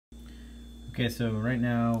Okay, so right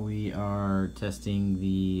now we are testing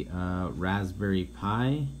the Raspberry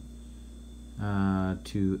Pi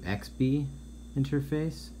to xbee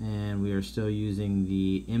interface, and we are still using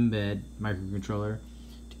the embed microcontroller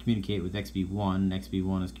to communicate with xbee1.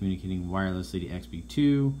 xbee1 is communicating wirelessly to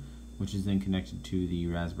xbee2, which is then connected to the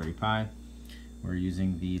Raspberry Pi. We're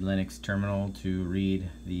using the Linux terminal to read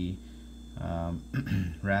the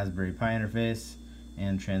Raspberry Pi interface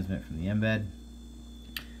and transmit from the embed.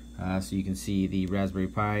 So you can see the Raspberry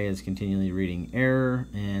Pi is continually reading error,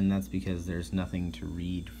 and that's because there's nothing to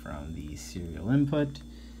read from the serial input.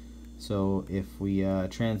 So if we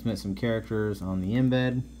transmit some characters on the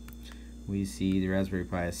embed, we see the Raspberry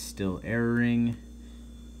Pi is still erroring,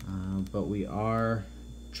 but we are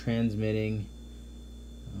transmitting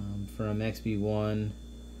from xbee1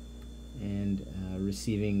 and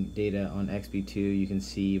receiving data on xbee2. You can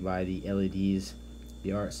see by the LEDs,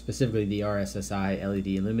 specifically the RSSI LED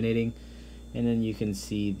illuminating, and then you can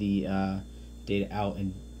see the data out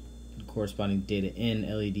and corresponding data in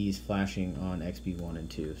LEDs flashing on xbee1 and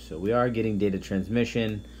 2. So we are getting data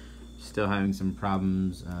transmission, still having some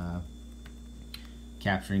problems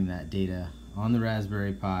capturing that data on the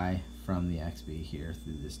Raspberry Pi from the xbee here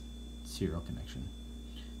through this serial connection.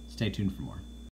 Stay tuned for more.